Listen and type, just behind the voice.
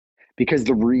Because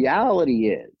the reality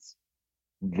is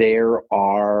there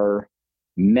are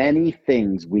many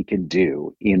things we can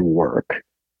do in work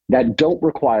that don't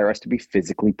require us to be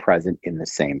physically present in the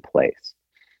same place.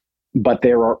 But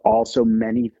there are also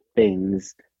many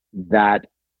things that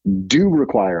do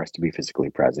require us to be physically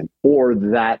present or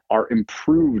that are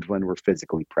improved when we're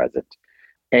physically present.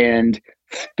 And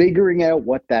figuring out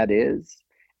what that is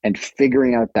and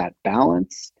figuring out that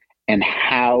balance and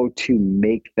how to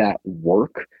make that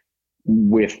work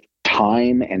with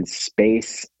time and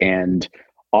space and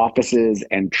offices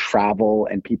and travel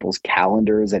and people's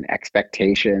calendars and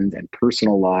expectations and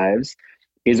personal lives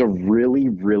is a really,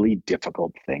 really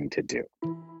difficult thing to do.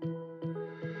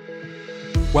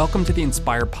 Welcome to the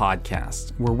Inspire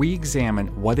Podcast, where we examine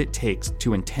what it takes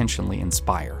to intentionally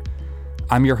inspire.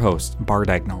 I'm your host, Bart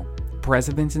Egnal,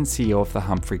 President and CEO of the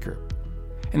Humphrey Group.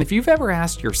 And if you've ever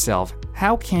asked yourself,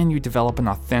 how can you develop an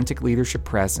authentic leadership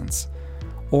presence?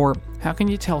 Or how can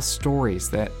you tell stories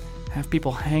that have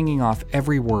people hanging off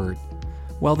every word?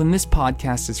 Well, then this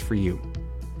podcast is for you.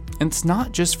 And it's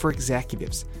not just for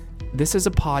executives. This is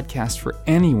a podcast for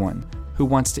anyone who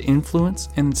wants to influence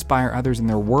and inspire others in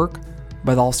their work,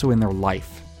 but also in their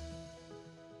life.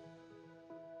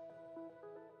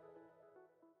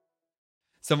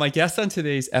 So my guest on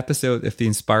today's episode of the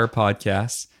Inspire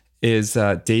Podcast is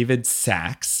David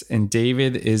Sacks, and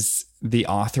David is the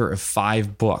author of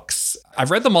 5 books.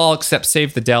 I've read them all except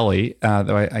Save the Deli,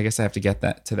 though I guess I have to get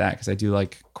to that because I do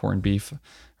like corned beef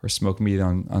or smoked meat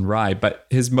on rye. But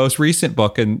his most recent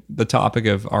book, and the topic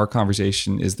of our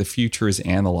conversation, is The Future is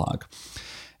Analog.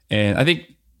 And I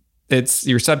think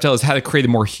your subtitle is How to Create a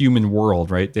More Human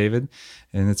World, right, David?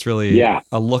 And it's really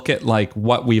a look at like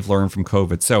what we've learned from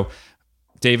COVID. So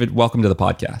David, welcome to the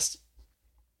podcast.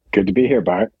 Good to be here,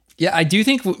 Bart. Yeah, I do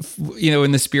think,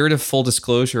 in the spirit of full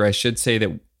disclosure, I should say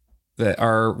that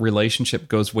our relationship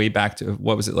goes way back to,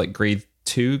 what was it, like grade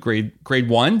 2, grade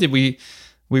 1? We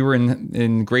were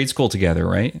in grade school together,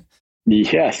 right?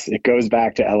 Yes, it goes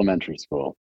back to elementary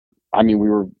school. I mean, we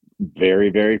were very,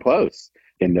 very close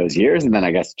in those years. And then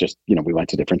I guess just, we went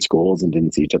to different schools and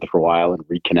didn't see each other for a while and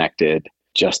reconnected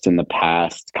just in the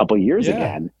past couple of years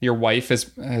again. Your wife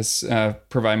has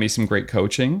provided me some great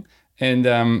coaching. And,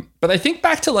 but I think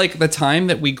back to like the time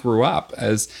that we grew up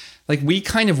as like, we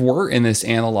kind of were in this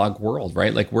analog world,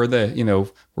 right? Like we're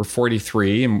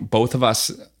 43 and both of us,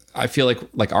 I feel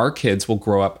like our kids will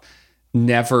grow up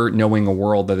never knowing a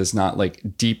world that is not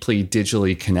like deeply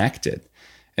digitally connected.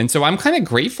 And so I'm kind of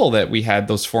grateful that we had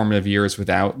those formative years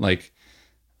without like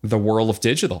the world of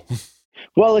digital.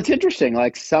 Well, it's interesting.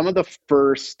 Like some of the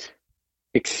first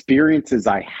experiences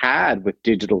I had with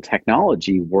digital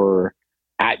technology were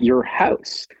at your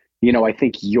house. I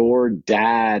think your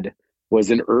dad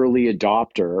was an early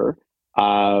adopter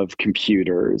of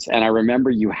computers. And I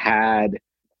remember you had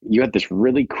this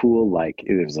really cool, like,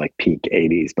 it was like peak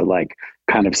 80s, but like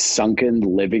kind of sunken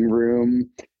living room.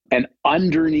 And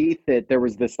underneath it, there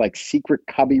was this like secret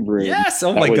cubby room. Yes.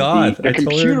 Oh my God. The I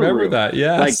totally remember room. That.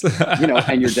 Yes. Like,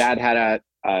 and your dad had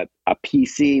a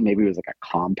PC, maybe it was like a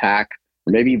Compaq,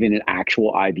 or maybe even an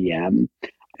actual IBM.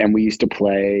 And we used to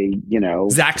play,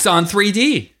 Zaxxon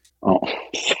 3D. Oh,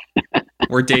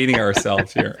 we're dating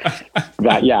ourselves here.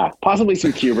 Possibly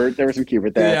some Qbert. There was some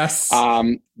Qbert there. Yes.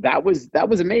 That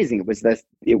was amazing.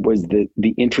 It was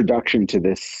the introduction to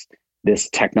this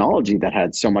technology that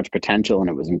had so much potential, and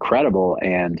it was incredible.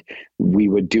 And we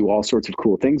would do all sorts of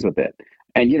cool things with it.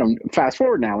 And fast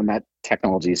forward now, and that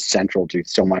technology is central to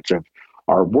so much of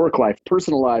our work life,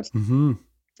 personal lives. Mm-hmm.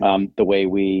 The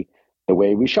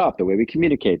way we shop, the way we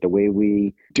communicate, the way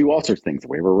we do all sorts of things, the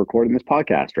way we're recording this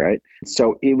podcast, right?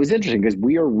 So it was interesting because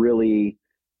we are really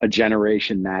a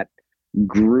generation that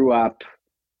grew up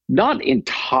not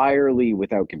entirely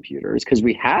without computers, because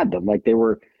we had them. Like they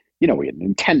were, we had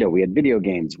Nintendo, we had video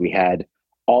games, we had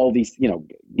all these,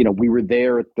 we were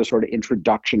there at the sort of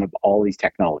introduction of all these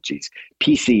technologies,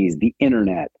 PCs, the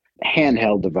internet,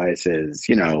 handheld devices,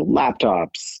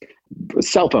 laptops,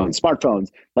 cell phones, smartphones.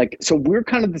 Like, so we're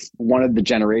kind of one of the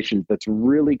generations that's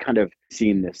really kind of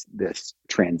seen this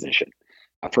transition.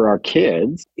 For our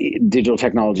kids, digital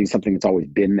technology is something that's always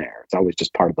been there. It's always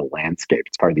just part of the landscape.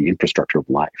 It's part of the infrastructure of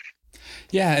life.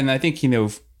 Yeah. And I think,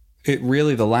 it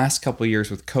really, the last couple of years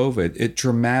with COVID, it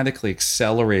dramatically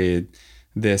accelerated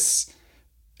this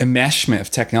enmeshment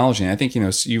of technology. And I think,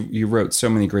 you wrote so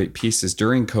many great pieces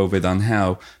during COVID on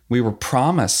how we were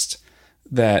promised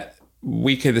that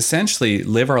we could essentially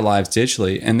live our lives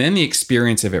digitally, and then the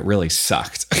experience of it really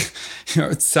sucked.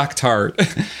 It sucked hard.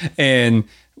 And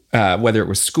whether it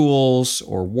was schools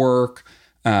or work,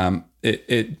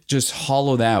 it just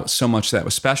hollowed out so much that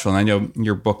was special. And I know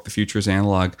your book, The Future is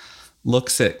Analog,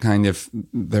 looks at kind of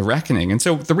the reckoning. And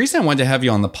so the reason I wanted to have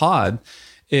you on the pod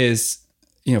is,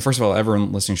 first of all,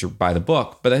 everyone listening should buy the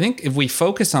book. But I think if we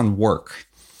focus on work,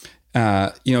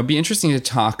 it'd be interesting to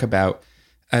talk about,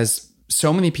 as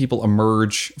so many people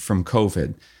emerge from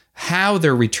COVID, how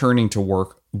they're returning to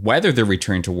work, whether they're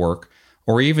returning to work,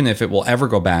 or even if it will ever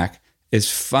go back, is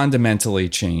fundamentally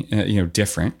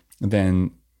different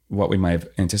than what we might have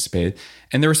anticipated.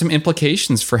 And there were some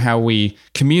implications for how we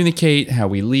communicate, how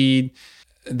we lead,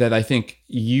 that I think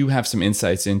you have some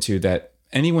insights into, that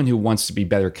anyone who wants to be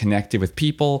better connected with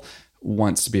people,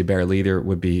 wants to be a better leader,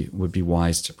 would be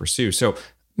wise to pursue. So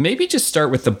maybe just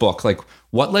start with the book. Like,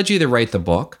 what led you to write the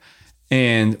book,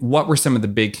 and what were some of the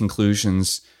big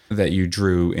conclusions that you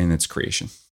drew in its creation?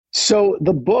 So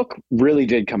the book really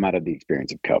did come out of the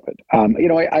experience of COVID.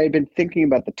 I had been thinking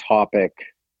about the topic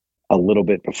a little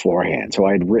bit beforehand. So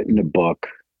I had written a book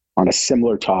on a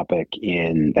similar topic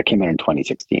that came out in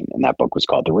 2016. And that book was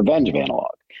called The Revenge of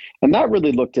Analog. And that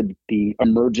really looked at the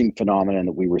emerging phenomenon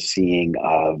that we were seeing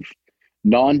of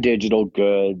non-digital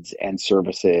goods and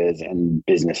services and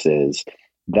businesses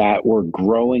that were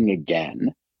growing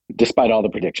again, despite all the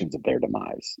predictions of their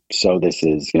demise. So this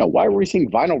is, why were we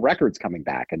seeing vinyl records coming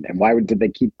back? And why did they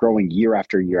keep growing year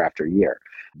after year after year?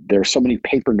 There's so many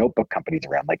paper notebook companies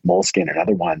around, like Moleskine and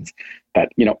other ones,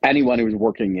 that, anyone who was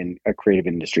working in a creative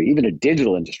industry, even a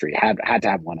digital industry, had to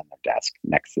have one on their desk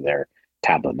next to their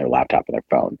tablet and their laptop and their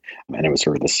phone. And it was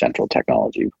sort of the central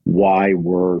technology. Why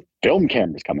were film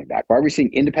cameras coming back? Why are we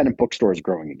seeing independent bookstores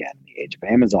growing again in the age of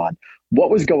Amazon? What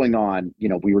was going on?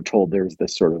 We were told there was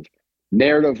this sort of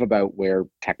narrative about where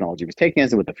technology was taking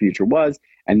us and what the future was,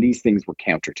 and these things were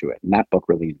counter to it. And that book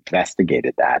really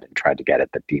investigated that and tried to get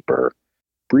at the deeper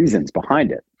reasons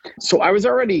behind it. So I was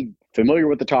already familiar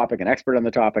with the topic, an expert on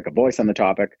the topic, a voice on the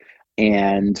topic.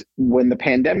 And when the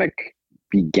pandemic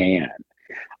began,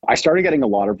 I started getting a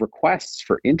lot of requests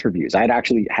for interviews. I had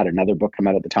actually had another book come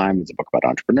out at the time. It was a book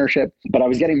about entrepreneurship, but I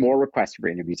was getting more requests for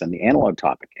interviews on the analog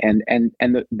topic. And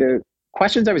the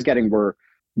questions I was getting were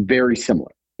very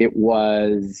similar. It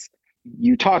was,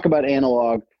 you talk about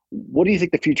analog. What do you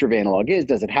think the future of analog is?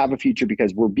 Does it have a future?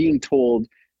 Because we're being told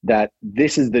that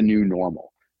this is the new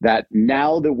normal, that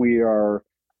now that we are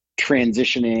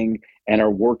transitioning and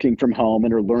are working from home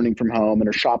and are learning from home and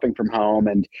are shopping from home,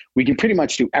 and we can pretty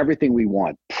much do everything we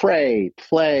want, pray,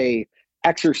 play,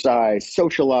 exercise,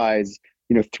 socialize,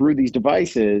 through these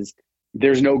devices,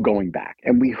 there's no going back.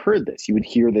 And we heard this. You would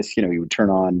hear this, you would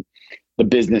turn on the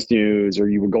business news, or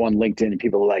you would go on LinkedIn and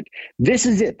people are like, this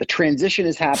is it. The transition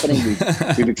is happening.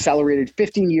 We've accelerated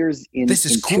 15 years in. This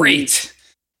is great.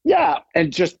 Yeah.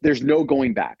 And just, there's no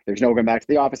going back. There's no going back to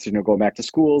the office. There's no going back to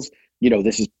schools.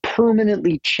 This is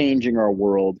permanently changing our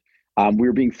world.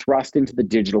 We're being thrust into the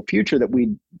digital future that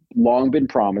we'd long been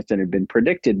promised and had been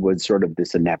predicted was sort of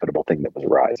this inevitable thing that was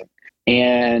arising.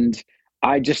 And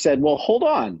I just said, well, hold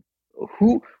on.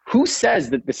 Who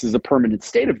says that this is a permanent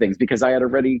state of things? Because I had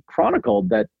already chronicled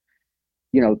that,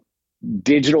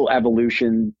 digital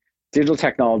evolution, digital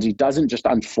technology doesn't just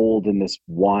unfold in this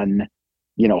one,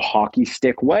 hockey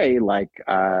stick way, like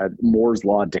Moore's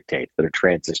law dictates that a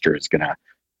transistor is going to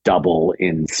double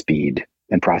in speed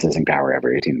and processing power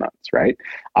every 18 months, right?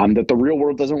 That the real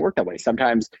world doesn't work that way.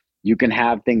 Sometimes you can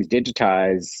have things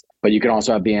digitize, but you can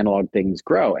also have the analog things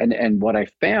grow. And what I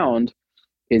found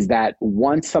is that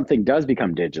once something does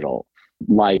become digital,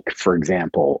 like, for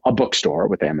example, a bookstore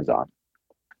with Amazon,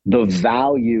 the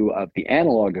value of the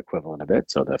analog equivalent of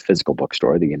it, so the physical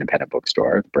bookstore, the independent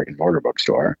bookstore, the brick and mortar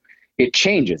bookstore, it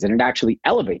changes and it actually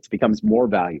elevates, becomes more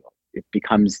valuable. It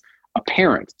becomes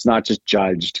apparent. It's not just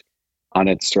judged on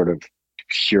its sort of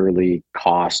purely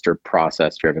cost or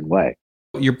process driven way.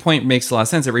 Your point makes a lot of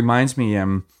sense. It reminds me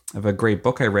of a great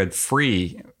book I read,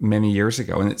 Free, many years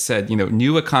ago. And it said,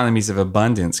 new economies of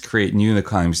abundance create new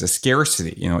economies of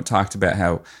scarcity. It talked about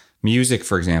how music,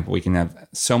 for example, we can have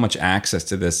so much access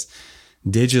to this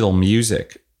digital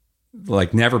music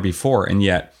like never before. And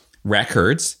yet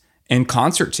records and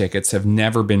concert tickets have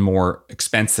never been more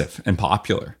expensive and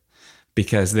popular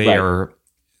because they are,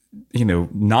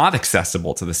 not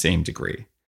accessible to the same degree.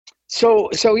 So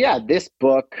yeah, this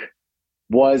book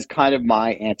was kind of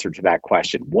my answer to that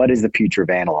question. What is the future of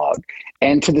analog?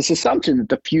 And to this assumption that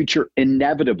the future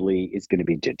inevitably is going to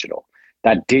be digital,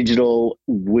 that digital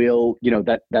will,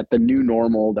 that the new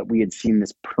normal, that we had seen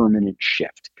this permanent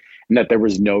shift and that there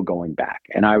was no going back.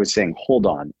 And I was saying, hold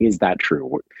on, is that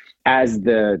true? As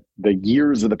the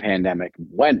years of the pandemic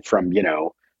went from,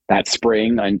 that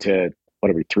spring into, what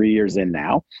are we, 3 years in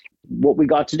now? What we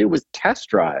got to do was test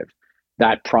drive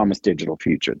that promised digital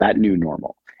future, that new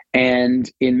normal. And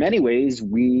in many ways,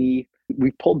 we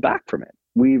pulled back from it.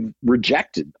 we've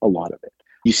rejected a lot of it.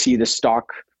 You see the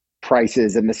stock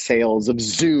prices and the sales of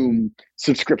Zoom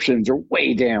subscriptions are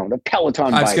way down. Of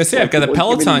Peloton I was going to bikes, say, I've got a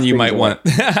Peloton you might want.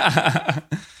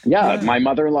 Yeah, my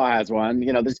mother-in-law has one.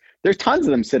 There's tons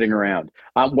of them sitting around.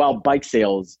 While bike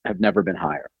sales have never been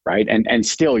higher, right? And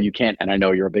still you can't. And I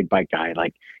know you're a big bike guy.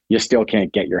 Like you still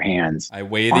can't get your hands. I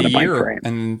waited on a a bike year frame.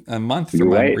 and a month for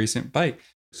my recent bike.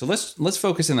 So let's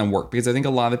focus in on work, because I think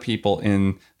a lot of people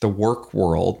in the work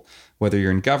world, whether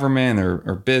you're in government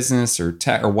or business or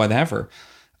tech or whatever,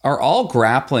 are all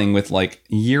grappling with like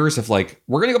years of like,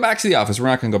 we're going to go back to the office. We're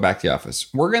not going to go back to the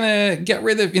office. We're going to get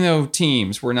rid of,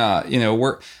 teams. We're not,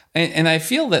 and I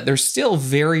feel that there's still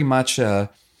very much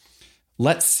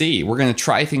let's see, we're going to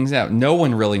try things out. No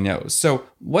one really knows. So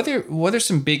what are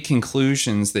some big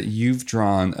conclusions that you've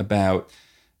drawn about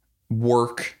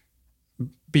work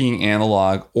being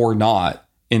analog or not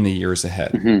in the years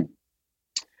ahead? Mm-hmm.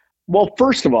 Well,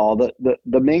 first of all, the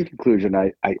main conclusion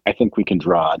I think we can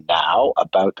draw now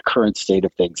about the current state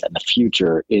of things and the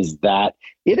future is that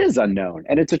it is unknown,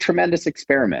 and it's a tremendous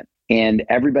experiment. And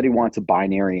everybody wants a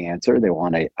binary answer. They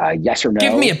want a yes or no.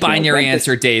 Give me a binary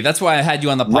answer, Dave. That's why I had you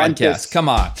on the podcast. Come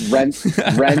on.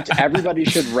 Rent. Everybody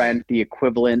should rent the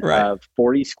equivalent of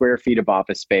 40 square feet of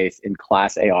office space in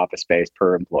Class A office space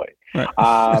per employee. Right.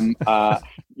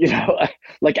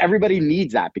 Like everybody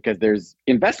needs that because there's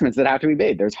investments that have to be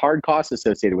made. There's hard costs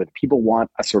associated with it. People want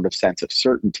a sort of sense of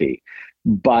certainty,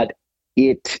 but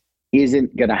it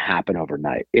isn't going to happen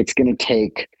overnight. It's going to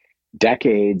take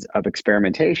decades of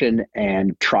experimentation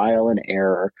and trial and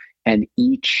error, and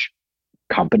each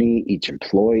company, each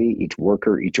employee, each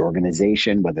worker, each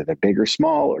organization, whether they're big or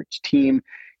small, or each team,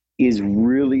 is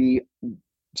really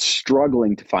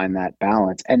struggling to find that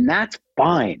balance. And that's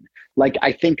fine. Like,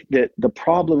 I think that the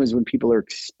problem is when people are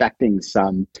expecting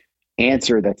some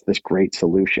answer that's this great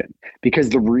solution, because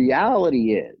the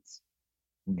reality is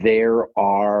there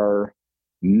are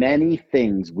many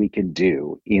things we can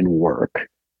do in work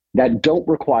that don't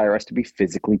require us to be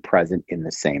physically present in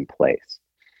the same place.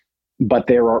 But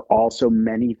there are also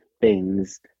many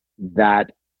things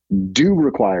that do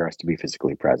require us to be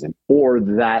physically present, or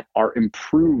that are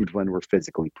improved when we're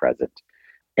physically present.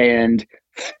 And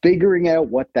figuring out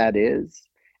what that is,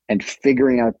 and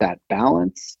figuring out that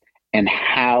balance, and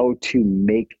how to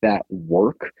make that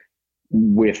work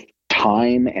with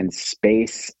time and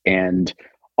space and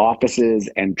offices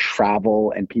and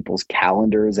travel and people's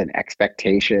calendars and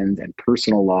expectations and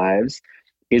personal lives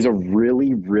is a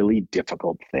really, really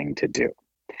difficult thing to do.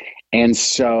 And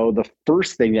so the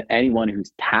first thing that anyone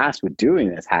who's tasked with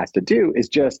doing this has to do is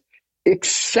just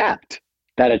accept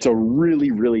that it's a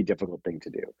really, really difficult thing to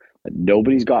do. That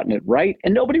nobody's gotten it right,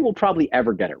 and nobody will probably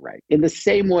ever get it right. In the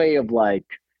same way of like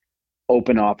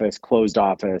open office, closed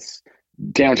office,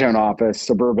 downtown office,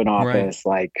 suburban office,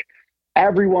 like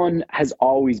everyone has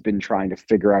always been trying to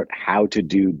figure out how to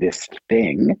do this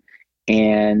thing,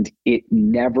 and it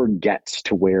never gets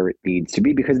to where it needs to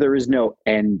be because there is no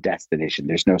end destination.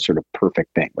 There's no sort of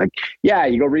perfect thing. Like, yeah,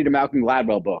 you go read a Malcolm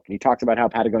Gladwell book and he talks about how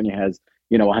Patagonia has,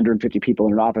 150 people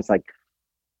in an office. Like,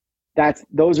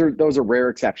 those are rare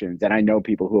exceptions. And I know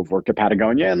people who have worked at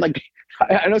Patagonia, and like,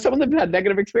 I know some of them have had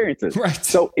negative experiences. Right.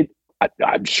 So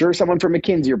I'm sure someone from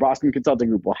McKinsey or Boston Consulting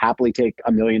Group will happily take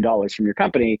 $1 million from your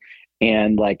company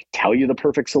and like tell you the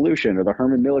perfect solution, or the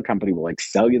Herman Miller Company will like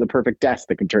sell you the perfect desk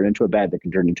that can turn into a bed, that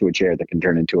can turn into a chair, that can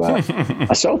turn into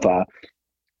a sofa.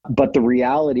 But the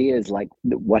reality is, like,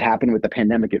 what happened with the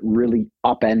pandemic, it really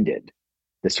upended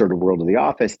the sort of world of the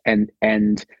office,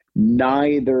 and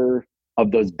neither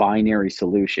of those binary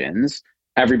solutions,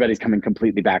 everybody's coming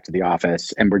completely back to the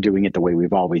office and we're doing it the way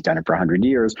we've always done it for 100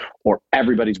 years, or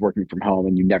everybody's working from home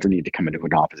and you never need to come into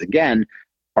an office again,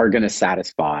 are going to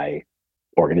satisfy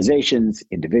organizations,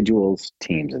 individuals,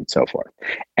 teams, and so forth.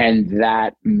 And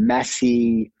that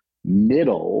messy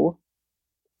middle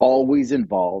always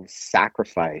involves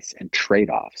sacrifice and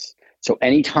trade-offs. So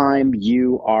anytime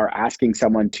you are asking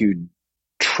someone to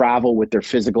travel with their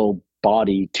physical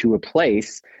body to a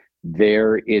place,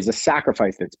 there is a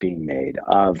sacrifice that's being made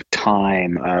of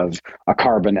time, of a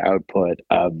carbon output,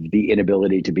 of the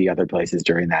inability to be other places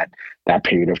during that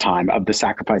period of time, of the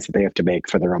sacrifice that they have to make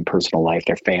for their own personal life,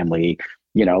 their family,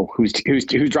 who's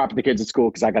dropping the kids at school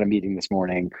because I got a meeting this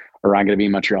morning, or I'm going to be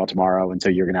in Montreal tomorrow, and so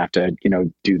you're going to have to,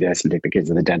 do this and take the kids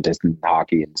to the dentist and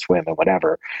hockey and swim and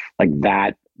whatever. Like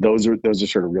that, those are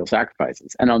sort of real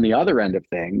sacrifices. And on the other end of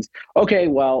things, okay,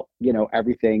 well,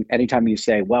 everything, anytime you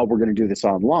say, well, we're going to do this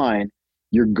online,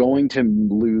 you're going to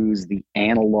lose the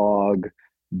analog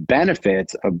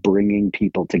benefits of bringing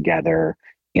people together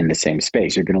in the same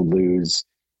space. You're going to lose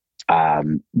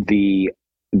the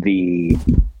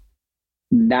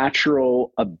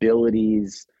natural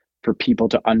abilities for people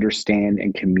to understand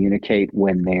and communicate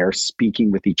when they are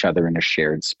speaking with each other in a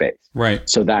shared space. Right.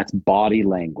 So that's body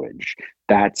language,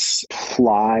 that's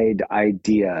applied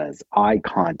ideas, eye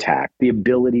contact, the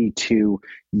ability to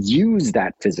use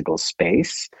that physical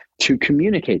space to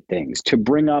communicate things, to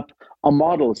bring up a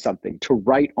model of something, to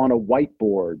write on a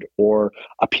whiteboard or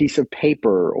a piece of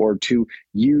paper, or to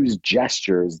use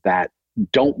gestures that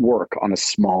don't work on a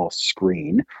small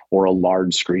screen or a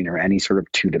large screen or any sort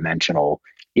of two-dimensional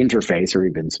interface, or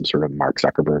even some sort of Mark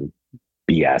Zuckerberg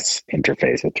BS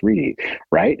interface with 3D,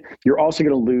 right? You're also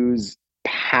going to lose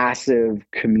passive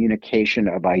communication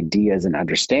of ideas and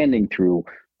understanding through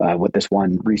what this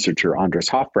one researcher, Andres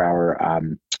Hofbrauer,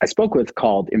 I spoke with,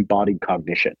 called embodied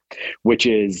cognition, which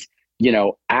is,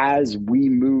 as we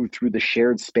move through the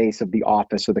shared space of the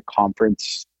office or the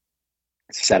conference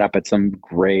set up at some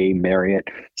gray Marriott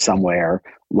somewhere,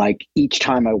 like each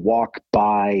time I walk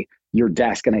by your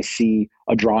desk and I see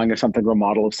a drawing of something or a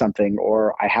model of something,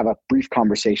 or I have a brief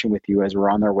conversation with you as we're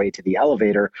on our way to the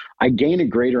elevator, I gain a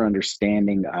greater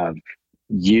understanding of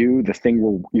you, the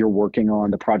thing you're working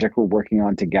on, the project we're working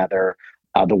on together,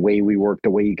 the way we work, the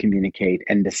way you communicate,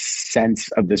 and the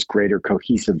sense of this greater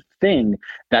cohesive thing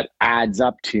that adds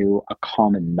up to a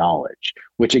common knowledge,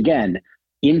 which again,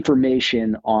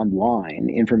 information online,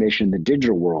 information in the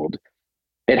digital world,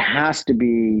 it has to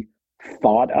be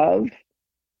thought of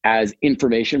as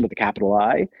information with a capital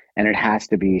I, and it has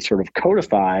to be sort of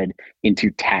codified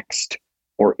into text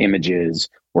or images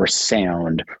or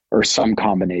sound or some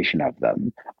combination of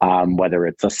them, whether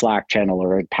it's a Slack channel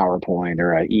or a PowerPoint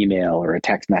or an email or a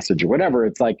text message or whatever.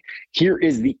 It's like, here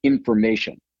is the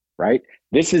information, right?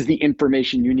 This is the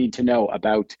information you need to know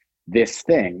about this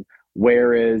thing.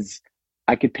 Whereas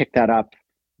I could pick that up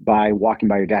by walking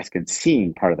by your desk and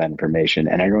seeing part of that information,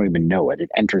 and I don't even know it. It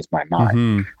enters my mind.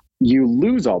 Mm-hmm. You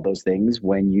lose all those things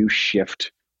when you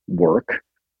shift work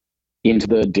into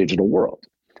the digital world.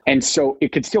 And so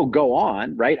it could still go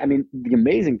on, right? I mean, the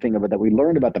amazing thing about that we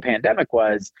learned about the pandemic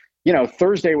was,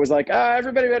 Thursday was like,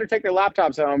 everybody better take their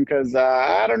laptops home because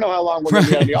I don't know how long we're going to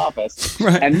be out of the office.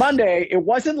 Right. And Monday, it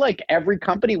wasn't like every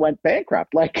company went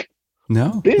bankrupt. Like,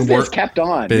 no, business kept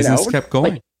on. Business kept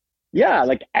going.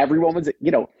 Like everyone was,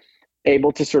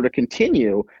 able to sort of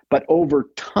continue. But over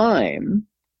time,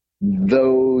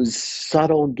 those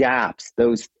subtle gaps,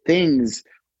 those things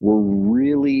were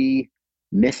really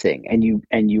missing. And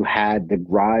you had the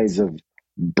rise of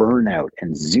burnout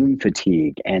and Zoom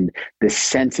fatigue and this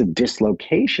sense of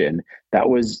dislocation that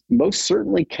was most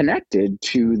certainly connected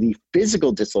to the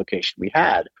physical dislocation we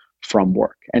had from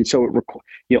work. And so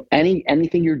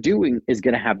anything you're doing is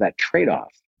going to have that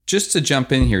trade-off. Just to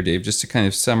jump in here, Dave, just to kind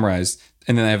of summarize,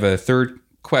 and then I have a third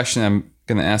question I'm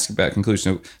going to ask about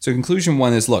conclusion. So conclusion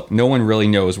one is, look, no one really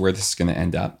knows where this is going to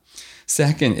end up.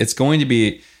 Second, it's going to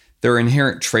be, there are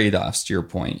inherent trade-offs to your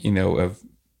point, of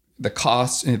the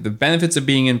costs, the benefits of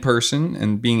being in person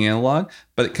and being analog,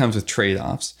 but it comes with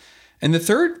trade-offs. And the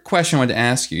third question I wanted to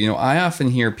ask you, I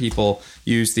often hear people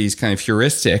use these kind of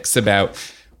heuristics about,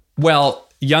 well,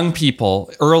 young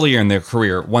people earlier in their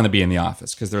career want to be in the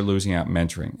office because they're losing out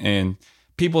mentoring, and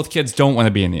people with kids don't want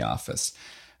to be in the office.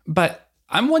 But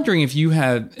I'm wondering if you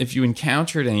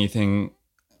encountered anything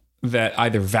that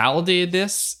either validated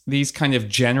these kind of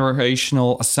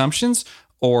generational assumptions,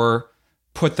 or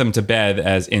put them to bed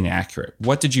as inaccurate.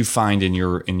 What did you find in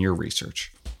your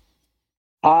research?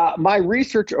 My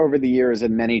research over the years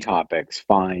in many topics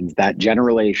finds that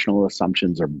generational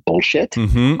assumptions are bullshit.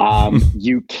 Mm-hmm.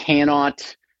 You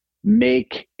cannot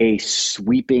make a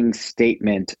sweeping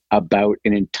statement about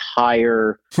an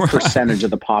entire percentage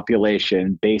of the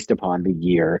population based upon the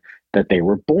year that they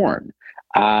were born.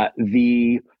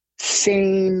 The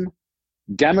same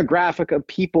demographic of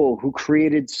people who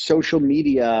created social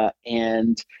media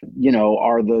and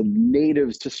are the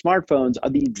natives to smartphones are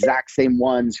the exact same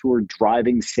ones who are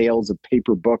driving sales of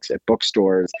paper books at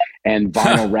bookstores and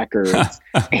vinyl records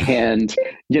and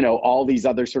all these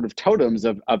other sort of totems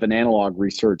of an analog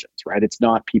resurgence, right? It's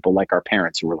not people like our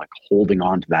parents who were like holding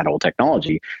on to that old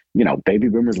technology. Baby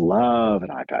boomers love an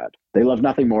iPad. They love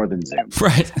nothing more than Zoom.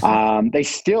 Right. They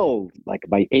still, like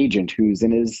my agent who's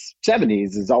in his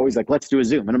 70s is always like, let's do a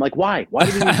Zoom. And I'm like, why? Why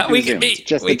do we need to do a Zoom? It's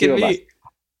just the two of us.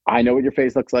 I know what your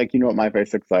face looks like. You know what my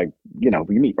face looks like. We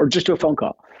can meet or just do a phone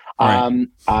call. Right.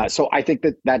 So I think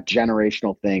that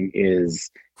generational thing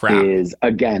is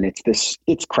again,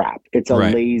 it's crap. It's a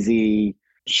lazy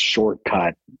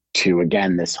shortcut to,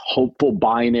 again, this hopeful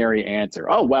binary answer.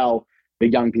 Oh, well, the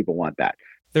young people want that.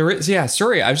 There is, yeah,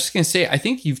 sorry. I was just going to say, I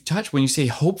think you've touched when you say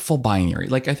hopeful binary.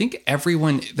 Like, I think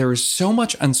there is so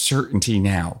much uncertainty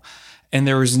now. and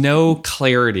there was no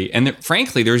clarity. And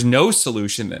frankly, there's no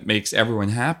solution that makes everyone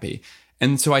happy.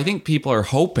 And so I think people are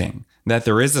hoping that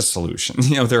there is a solution.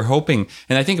 They're hoping,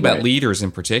 and I think about leaders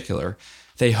in particular,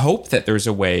 they hope that there's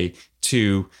a way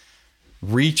to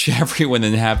reach everyone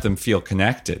and have them feel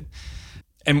connected.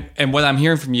 And what I'm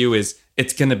hearing from you is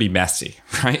it's going to be messy,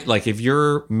 right? Like if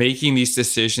you're making these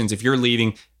decisions, if you're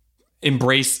leading,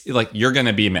 embrace, like it's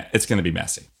going to be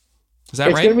messy. Is that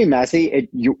right? It's going to be messy.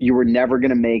 You were never going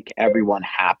to make everyone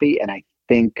happy. And I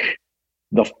think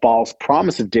the false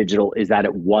promise of digital is that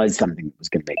it was something that was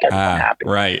going to make everyone happy.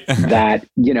 Right. That,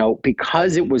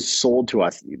 because it was sold to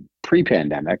us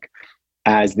pre-pandemic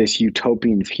as this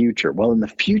utopian future. Well, in the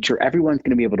future, everyone's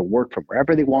going to be able to work from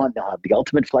wherever they want. They'll have the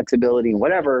ultimate flexibility and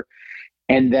whatever.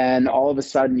 And then all of a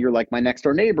sudden you're like my next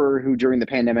door neighbor who during the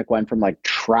pandemic went from like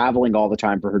traveling all the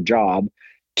time for her job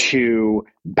to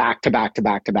back to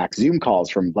back Zoom calls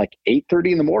from like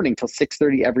 8:30 in the morning till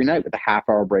 6:30 every night with a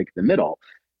half-hour break in the middle.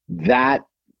 That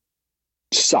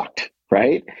sucked,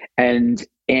 right? And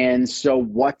so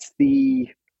what's the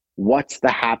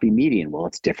happy median? Well,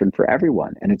 it's different for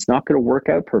everyone, and it's not going to work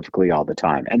out perfectly all the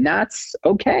time, and that's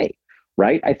okay,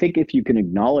 right? I think if you can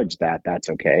acknowledge that, that's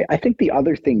okay. I think the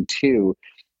other thing too,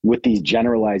 with these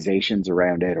generalizations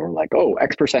around it, or like, oh,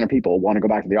 X% of people want to go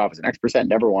back to the office and X%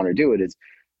 never want to do it, is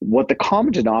what the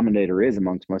common denominator is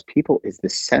amongst most people is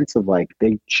this sense of like,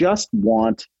 they just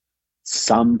want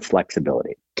some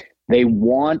flexibility. They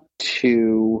want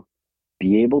to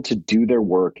be able to do their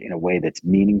work in a way that's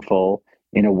meaningful,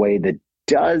 in a way that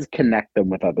does connect them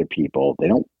with other people. They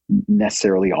don't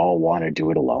necessarily all want to do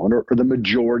it alone, or the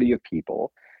majority of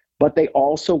people, but they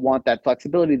also want that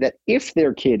flexibility that if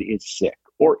their kid is sick,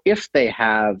 or if they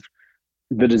have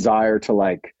the desire to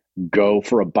like go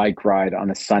for a bike ride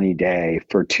on a sunny day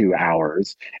for 2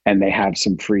 hours and they have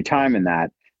some free time in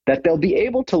that they'll be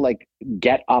able to like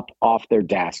get up off their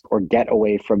desk or get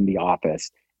away from the office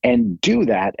and do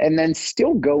that, and then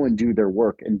still go and do their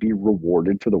work and be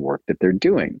rewarded for the work that they're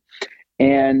doing.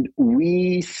 And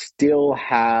we still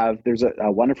have, there's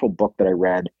a wonderful book that I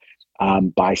read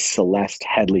by Celeste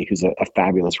Headley, who's a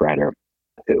fabulous writer.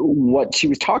 What she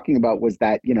was talking about was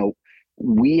that,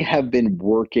 we have been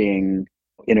working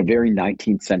in a very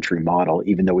 19th century model,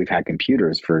 even though we've had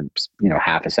computers for,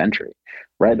 half a century,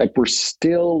 right? Like we're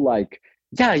still like,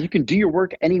 yeah, you can do your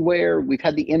work anywhere. We've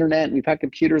had the internet, we've had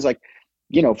computers like,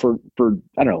 for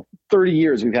I don't know, 30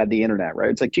 years we've had the internet, right?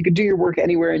 It's like you can do your work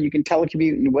anywhere and you can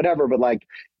telecommute and whatever, but like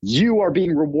you are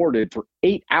being rewarded for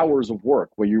 8 hours of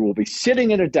work where you will be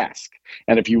sitting at a desk.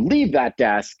 And if you leave that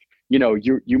desk,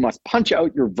 you must punch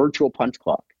out your virtual punch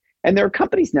clock. And there are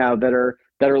companies now that are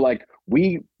like,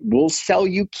 we will sell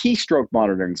you keystroke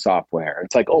monitoring software.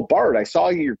 It's like, oh, Bart, I saw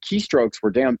your keystrokes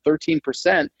were down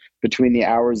 13% between the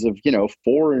hours of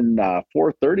 4 and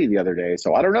 4:30 the other day.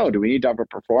 So I don't know. Do we need to have a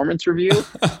performance review?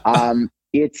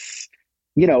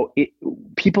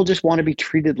 People just want to be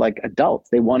treated like adults.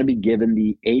 They want to be given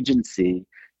the agency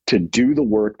to do the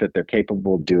work that they're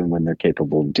capable of doing when they're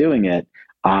capable of doing it.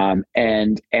 And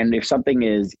if something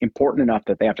is important enough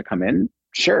that they have to come in,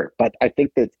 sure. But I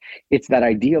think that it's that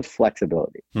idea of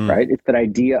flexibility, right? It's that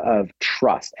idea of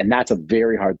trust. And that's a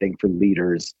very hard thing for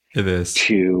leaders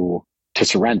to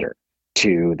surrender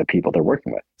to the people they're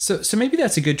working with. So maybe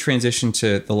that's a good transition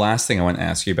to the last thing I want to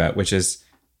ask you about, which is,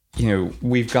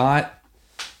 we've got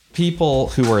people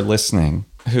who are listening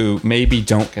who maybe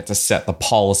don't get to set the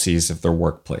policies of their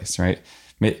workplace, right?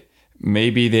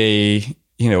 Maybe they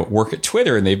work at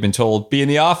Twitter and they've been told be in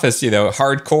the office,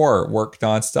 hardcore, work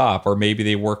nonstop, or maybe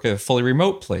they work at a fully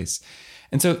remote place.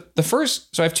 And so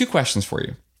I have two questions for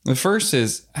you. The first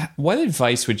is, what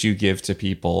advice would you give to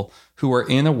people who are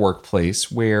in a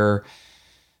workplace where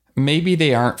maybe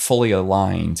they aren't fully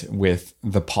aligned with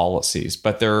the policies,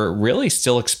 but they're really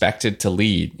still expected to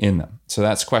lead in them? So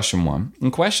that's question one.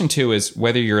 And question two is,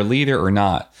 whether you're a leader or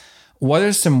not, what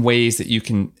are some ways that you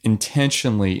can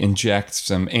intentionally inject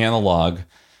some analog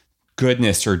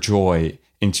goodness or joy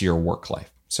into your work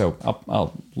life? So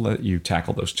I'll let you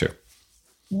tackle those two.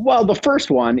 Well, the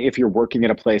first one, if you're working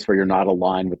in a place where you're not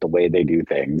aligned with the way they do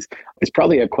things, is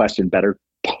probably a question better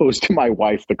posed to my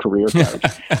wife, the career coach.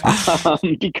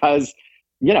 Because,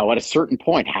 at a certain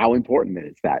point, how important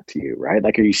is that to you, right?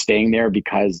 Like, are you staying there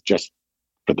because just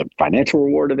for the financial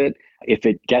reward of it? If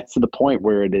it gets to the point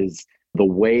where it is the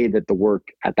way that the work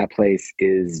at that place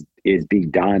is being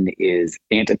done is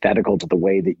antithetical to the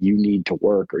way that you need to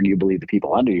work, or you believe the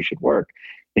people under you should work,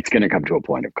 it's going to come to a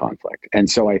point of conflict. And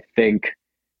so I think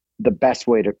the best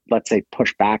way to, let's say,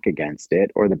 push back against it,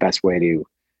 or the best way to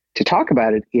talk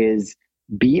about it, is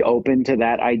be open to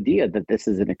that idea that this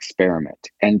is an experiment,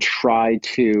 and try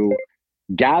to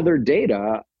gather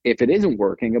data if it isn't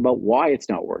working about why it's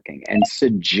not working and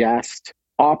suggest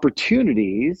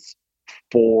opportunities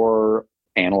for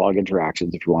analog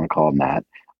interactions, if you want to call them that,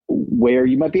 where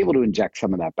you might be able to inject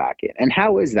some of that back in. And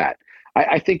how is that?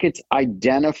 I think it's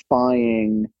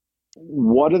identifying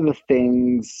what are the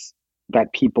things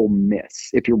that people miss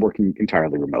if you're working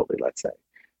entirely remotely, let's say.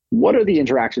 What are the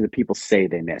interactions that people say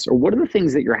they miss? Or what are the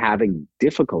things that you're having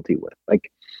difficulty with?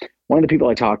 Like, one of the people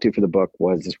I talked to for the book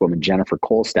was this woman, Jennifer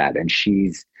Kolstad, and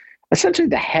she's essentially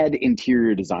the head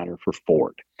interior designer for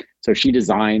Ford. So she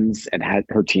designs, and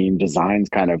her team designs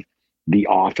kind of the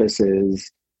offices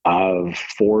of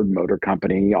Ford Motor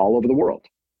Company all over the world,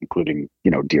 including,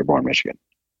 Dearborn, Michigan.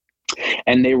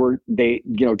 And they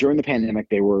during the pandemic,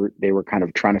 they were kind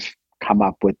of trying to come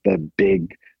up with the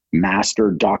big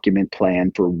master document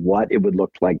plan for what it would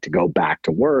look like to go back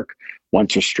to work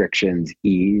once restrictions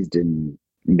eased in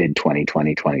mid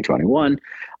 2020, 2021.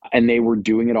 And they were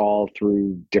doing it all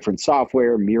through different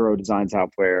software, Miro design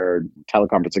software,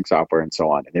 teleconferencing software, and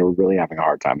so on. And they were really having a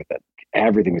hard time with it.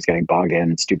 Everything was getting bogged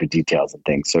in stupid details and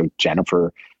things. So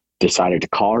Jennifer decided to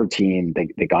call her team.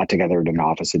 They got together at an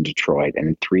office in Detroit, and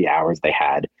in 3 hours they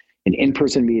had an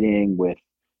in-person meeting with,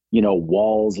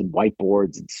 walls and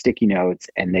whiteboards and sticky notes,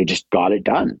 and they just got it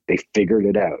done. They figured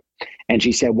it out. And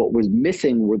she said what was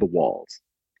missing were the walls.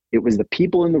 It was the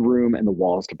people in the room and the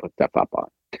walls to put stuff up on,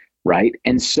 right?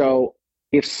 And so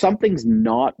if something's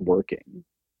not working,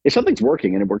 if something's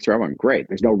working and it works for everyone, great.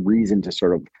 There's no reason to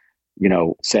sort of,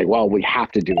 say, well, we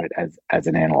have to do it as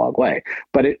an analog way.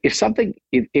 But if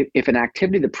an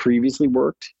activity that previously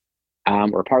worked,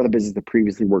 or a part of the business that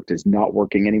previously worked is not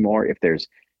working anymore, if there's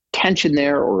tension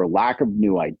there or a lack of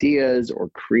new ideas or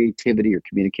creativity or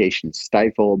communication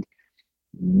stifled,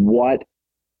 what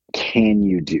can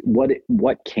you do?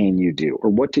 What can you do? Or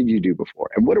what did you do before?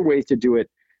 And what are ways to do it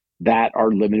that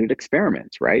are limited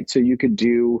experiments, right? So you could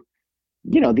do,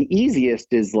 the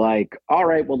easiest is like, all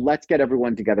right, well, let's get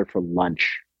everyone together for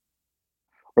lunch.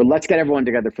 Or let's get everyone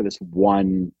together for this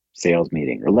one sales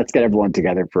meeting. Or let's get everyone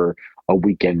together for a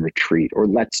weekend retreat. Or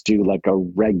let's do like a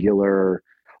regular,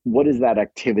 what is that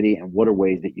activity and what are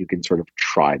ways that you can sort of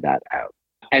try that out?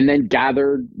 And then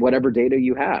gather whatever data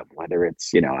you have, whether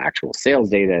it's, actual sales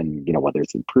data and, whether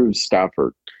it's improved stuff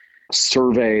or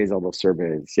surveys, although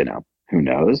surveys, who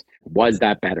knows? Was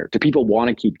that better? Do people want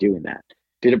to keep doing that?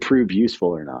 Did it prove useful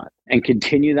or not? And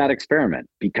continue that experiment,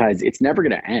 because it's never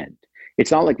going to end. It's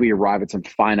not like we arrive at some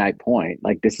finite point.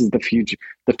 Like, this is the future.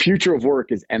 The future of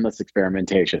work is endless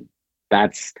experimentation.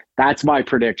 That's my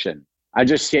prediction. I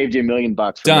just saved you $1 million.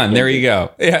 Done. There you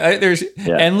go. Yeah, there's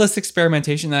endless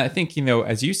experimentation. And I think,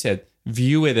 as you said,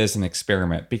 view it as an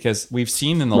experiment, because we've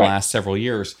seen in the last several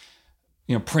years,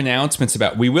 pronouncements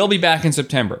about we will be back in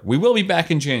September, we will be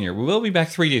back in January, we will be back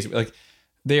 3 days. Like,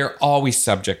 they are always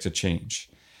subject to change.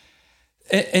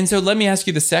 And so let me ask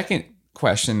you the second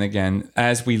question again,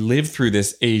 as we live through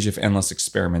this age of endless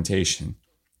experimentation.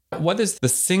 What is the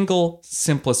single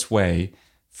simplest way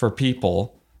for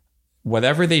people,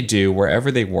 whatever they do,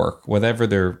 wherever they work, whatever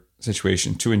their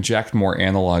situation, to inject more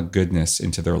analog goodness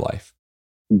into their life?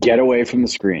 Get away from the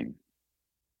screen,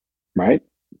 right?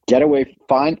 Get away,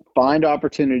 find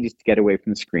opportunities to get away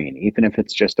from the screen, even if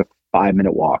it's just a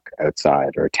 5-minute walk outside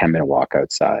or a 10-minute walk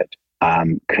outside.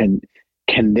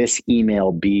 Can this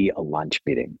email be a lunch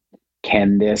meeting?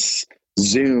 Can this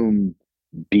Zoom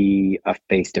be a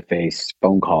face-to-face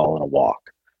phone call and a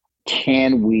walk?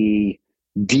 Can we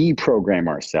deprogram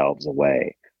ourselves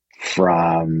away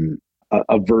from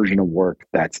a version of work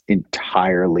that's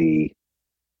entirely,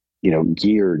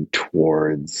 geared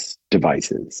towards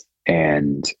devices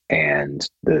and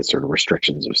the sort of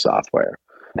restrictions of software?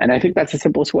 And I think that's the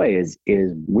simplest way is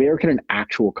where can an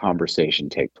actual conversation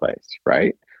take place,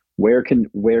 right? Where can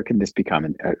this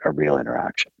become a real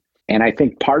interaction? And I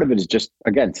think part of it is just,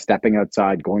 again, stepping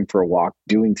outside, going for a walk,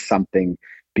 doing something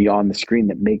beyond the screen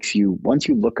that makes you, once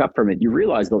you look up from it, you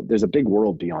realize that there's a big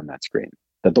world beyond that screen,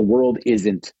 that the world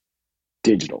isn't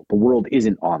digital. The world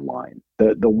isn't online.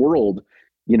 The world,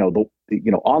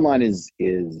 online is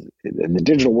in the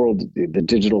digital world, the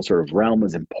digital sort of realm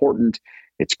is important.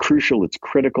 It's crucial, it's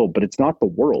critical, but it's not the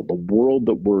world. The world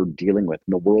that we're dealing with,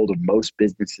 and the world of most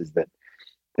businesses that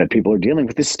people are dealing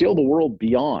with, is still the world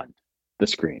beyond the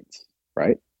screens,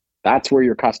 right? That's where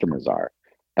your customers are.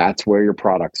 That's where your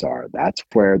products are. That's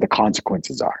where the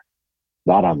consequences are,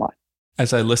 not online.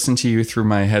 As I listen to you through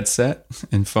my headset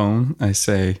and phone, I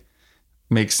say,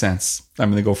 makes sense. I'm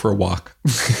going to go for a walk.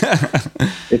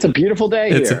 It's a beautiful day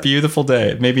here. It's a beautiful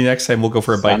day. Maybe next time we'll go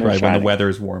for a bike ride when the weather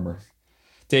is warmer.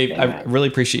 Dave, I really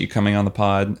appreciate you coming on the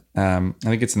pod. I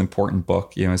think it's an important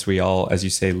book, as we all, as you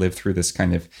say, live through this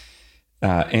kind of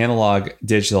analog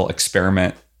digital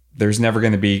experiment. There's never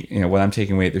going to be, what I'm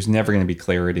taking away, there's never going to be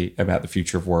clarity about the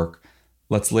future of work.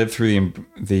 Let's live through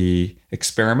the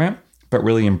experiment, but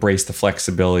really embrace the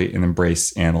flexibility and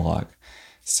embrace analog.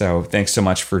 So thanks so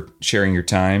much for sharing your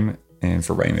time and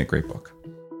for writing a great book.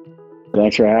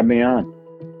 Thanks for having me on.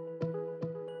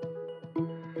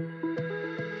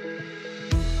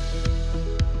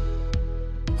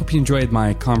 Hope you enjoyed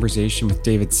my conversation with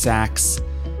David Sacks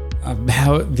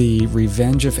about the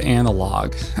revenge of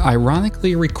analog,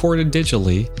 ironically recorded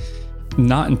digitally,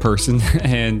 not in person,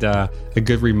 and a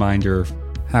good reminder of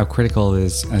how critical it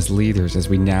is as leaders as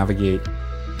we navigate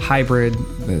hybrid,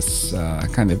 this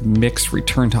kind of mixed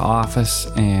return to office,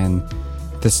 and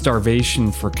the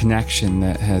starvation for connection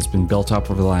that has been built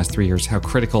up over the last 3 years, how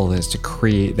critical it is to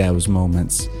create those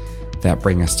moments that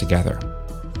bring us together.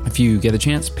 If you get a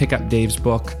chance, pick up Dave's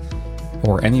book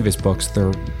or any of his books.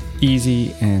 They're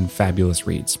easy and fabulous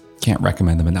reads. Can't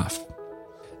recommend them enough.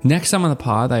 Next time on the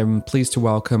pod, I'm pleased to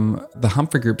welcome the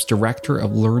Humphrey Group's Director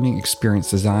of Learning Experience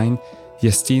Design,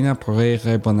 Justyna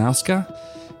Poirier-Bonowska.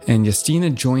 And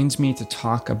Justyna joins me to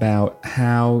talk about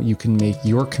how you can make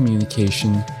your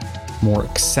communication more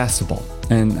accessible.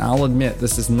 And I'll admit,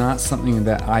 this is not something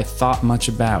that I thought much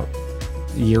about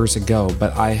years ago,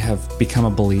 but I have become a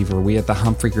believer. We at the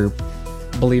Humphrey Group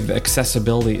believe that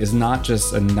accessibility is not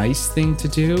just a nice thing to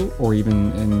do, or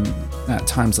even at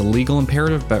times a legal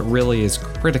imperative, but really is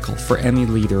critical for any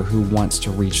leader who wants to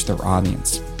reach their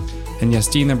audience. And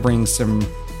Justyna brings some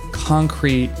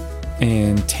concrete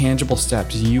and tangible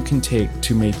steps you can take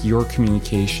to make your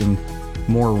communication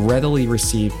more readily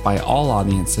received by all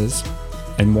audiences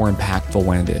and more impactful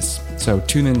when it is. So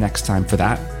tune in next time for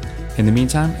that. In the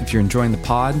meantime, if you're enjoying the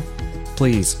pod,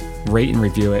 please rate and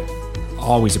review it.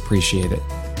 Always appreciate it.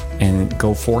 And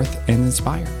go forth and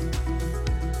inspire.